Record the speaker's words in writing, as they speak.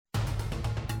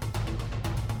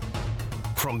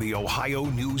From the Ohio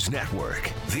News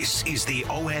Network, this is the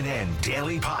ONN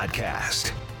Daily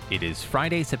Podcast. It is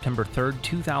Friday, September 3rd,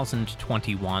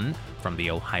 2021. From the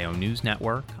Ohio News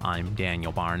Network, I'm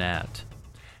Daniel Barnett.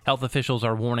 Health officials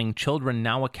are warning children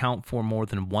now account for more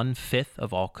than 1/5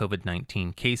 of all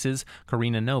COVID-19 cases.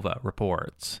 Karina Nova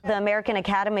reports. The American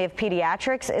Academy of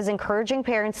Pediatrics is encouraging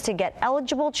parents to get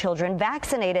eligible children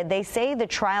vaccinated. They say the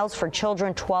trials for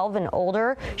children 12 and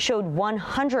older showed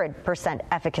 100%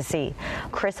 efficacy.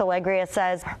 Chris Alegria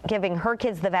says giving her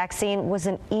kids the vaccine was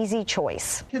an easy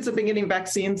choice. Kids have been getting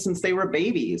vaccines since they were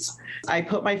babies. I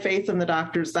put my faith in the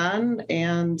doctors then,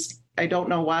 and I don't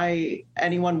know why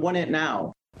anyone wouldn't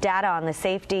now. Data on the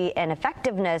safety and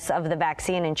effectiveness of the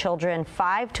vaccine in children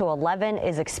 5 to 11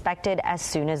 is expected as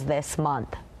soon as this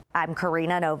month. I'm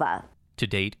Karina Nova. To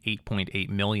date, 8.8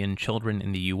 million children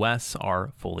in the U.S.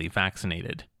 are fully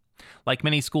vaccinated. Like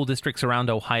many school districts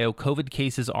around Ohio, COVID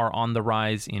cases are on the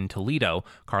rise in Toledo.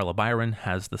 Carla Byron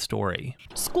has the story.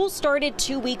 School started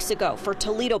 2 weeks ago for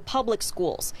Toledo Public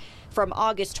Schools. From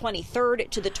August 23rd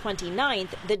to the 29th,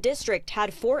 the district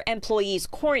had 4 employees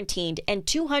quarantined and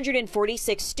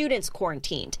 246 students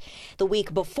quarantined. The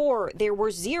week before, there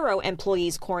were 0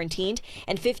 employees quarantined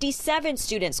and 57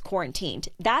 students quarantined.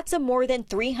 That's a more than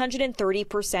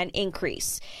 330%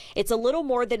 increase. It's a little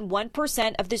more than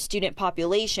 1% of the student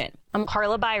population. I'm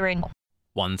Carla Byron.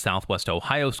 One Southwest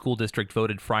Ohio school district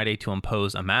voted Friday to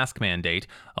impose a mask mandate.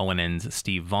 ONN's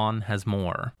Steve Vaughn has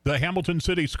more. The Hamilton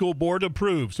City School Board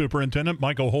approved Superintendent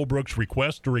Michael Holbrook's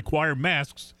request to require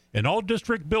masks in all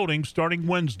district buildings starting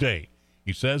Wednesday.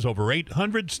 He says over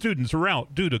 800 students are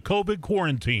out due to COVID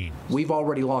quarantine. We've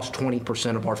already lost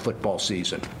 20% of our football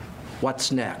season.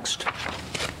 What's next?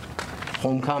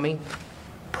 Homecoming,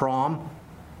 prom,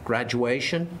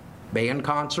 graduation, band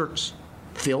concerts,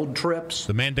 field trips.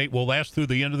 The mandate will last through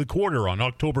the end of the quarter on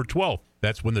October 12th.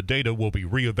 That's when the data will be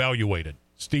reevaluated.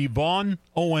 Steve Vaughn,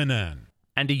 ONN.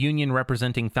 And a union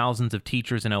representing thousands of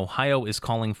teachers in Ohio is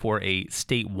calling for a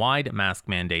statewide mask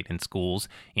mandate in schools.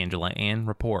 Angela Ann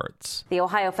reports. The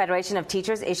Ohio Federation of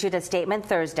Teachers issued a statement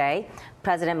Thursday.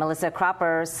 President Melissa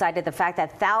Cropper cited the fact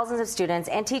that thousands of students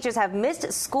and teachers have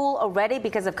missed school already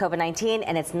because of COVID-19,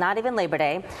 and it's not even Labor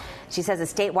Day. She says a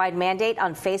statewide mandate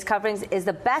on face coverings is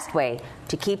the best way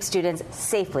to keep students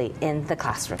safely in the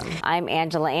classroom. I'm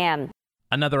Angela Ann.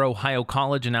 Another Ohio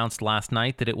college announced last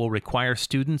night that it will require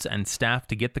students and staff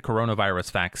to get the coronavirus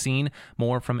vaccine.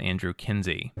 More from Andrew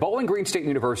Kinsey. Bowling Green State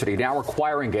University now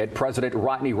requiring it. President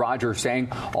Rodney Rogers saying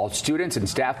all students and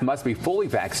staff must be fully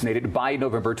vaccinated by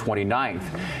November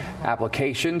 29th.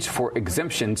 Applications for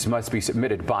exemptions must be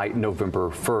submitted by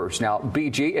November 1st. Now,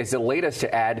 BG is the latest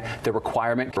to add the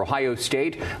requirement for Ohio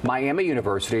State, Miami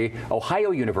University,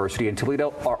 Ohio University, and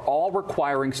Toledo are all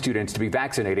requiring students to be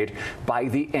vaccinated by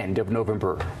the end of November.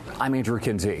 I'm Andrew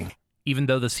Kinsey. Even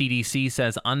though the CDC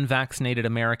says unvaccinated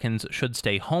Americans should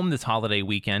stay home this holiday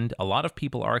weekend, a lot of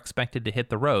people are expected to hit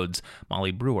the roads.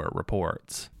 Molly Brewer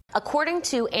reports. According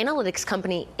to analytics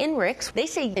company Inrix, they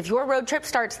say if your road trip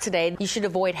starts today, you should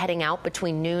avoid heading out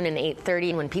between noon and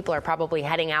 8:30 when people are probably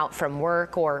heading out from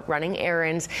work or running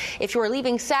errands. If you're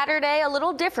leaving Saturday, a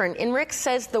little different. Inrix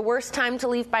says the worst time to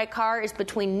leave by car is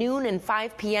between noon and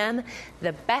 5 p.m.,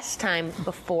 the best time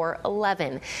before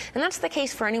 11. And that's the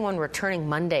case for anyone returning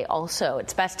Monday also.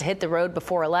 It's best to hit the road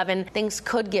before 11. Things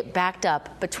could get backed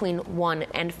up between 1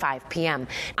 and 5 p.m.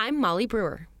 I'm Molly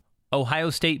Brewer. Ohio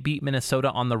State beat Minnesota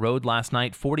on the road last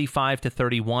night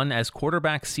 45-31 as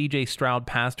quarterback C.J. Stroud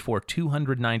passed for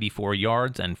 294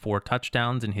 yards and 4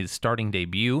 touchdowns in his starting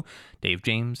debut. Dave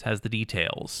James has the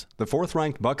details. The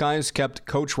 4th-ranked Buckeyes kept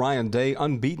Coach Ryan Day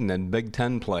unbeaten in Big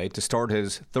Ten play to start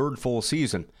his 3rd full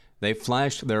season. They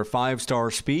flashed their 5-star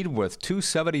speed with 2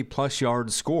 70-plus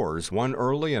yard scores, one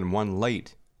early and one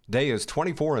late. Day is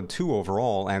 24-2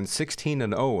 overall and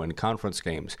 16-0 in conference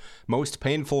games. Most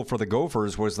painful for the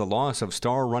Gophers was the loss of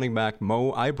star running back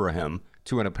Mo Ibrahim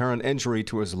to an apparent injury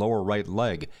to his lower right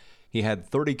leg. He had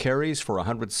 30 carries for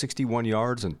 161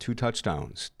 yards and 2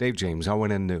 touchdowns. Dave James,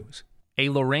 ONN News. A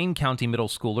Lorain County middle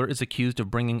schooler is accused of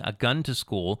bringing a gun to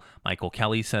school. Michael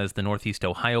Kelly says the Northeast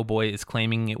Ohio boy is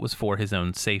claiming it was for his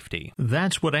own safety.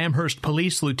 That's what Amherst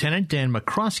Police Lieutenant Dan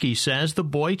McCroskey says the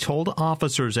boy told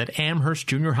officers at Amherst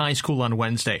Junior High School on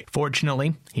Wednesday.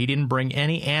 Fortunately, he didn't bring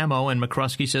any ammo, and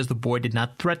McCroskey says the boy did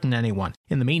not threaten anyone.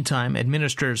 In the meantime,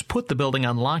 administrators put the building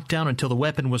on lockdown until the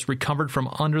weapon was recovered from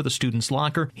under the student's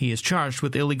locker. He is charged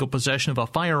with illegal possession of a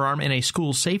firearm in a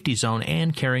school safety zone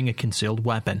and carrying a concealed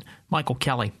weapon. Michael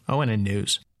Kelly, ONN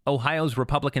News. Ohio's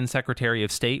Republican Secretary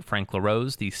of State, Frank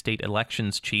LaRose, the state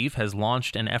elections chief, has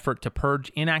launched an effort to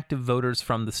purge inactive voters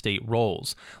from the state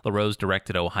rolls. LaRose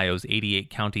directed Ohio's 88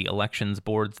 county elections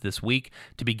boards this week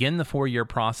to begin the 4-year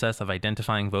process of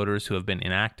identifying voters who have been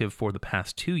inactive for the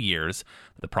past 2 years.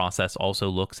 The process also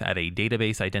looks at a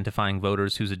database identifying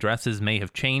voters whose addresses may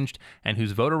have changed and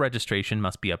whose voter registration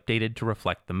must be updated to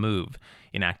reflect the move.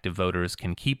 Inactive voters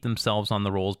can keep themselves on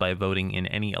the rolls by voting in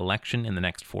any election in the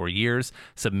next 4 years,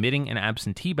 submitting an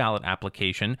absentee ballot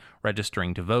application,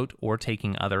 registering to vote, or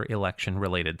taking other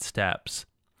election-related steps.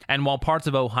 And while parts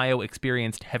of Ohio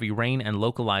experienced heavy rain and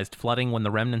localized flooding when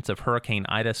the remnants of Hurricane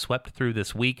Ida swept through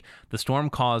this week, the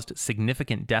storm caused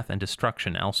significant death and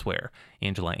destruction elsewhere.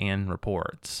 Angela Ann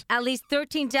reports. At least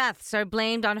 13 deaths are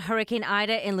blamed on Hurricane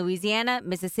Ida in Louisiana,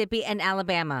 Mississippi, and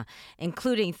Alabama,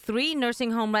 including 3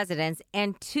 nursing home residents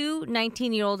and 2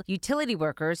 19-year-old utility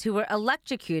workers who were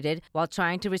electrocuted while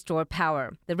trying to restore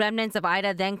power. The remnants of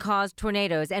Ida then caused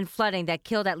tornadoes and flooding that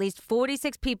killed at least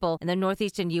 46 people in the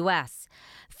northeastern U.S.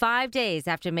 5 days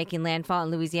after making landfall in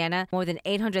Louisiana, more than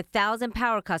 800,000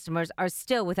 power customers are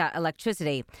still without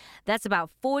electricity. That's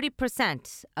about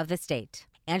 40% of the state.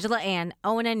 Angela Ann,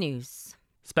 ONN News.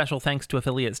 Special thanks to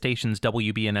affiliate stations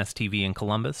WBNS-TV in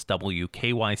Columbus,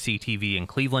 WKYC-TV in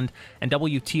Cleveland, and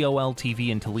WTOL-TV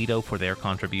in Toledo for their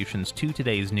contributions to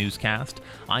today's newscast.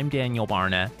 I'm Daniel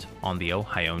Barnett on the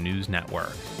Ohio News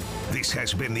Network. This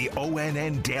has been the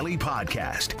ONN Daily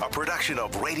Podcast, a production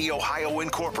of Radio Ohio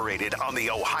Incorporated on the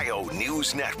Ohio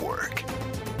News Network.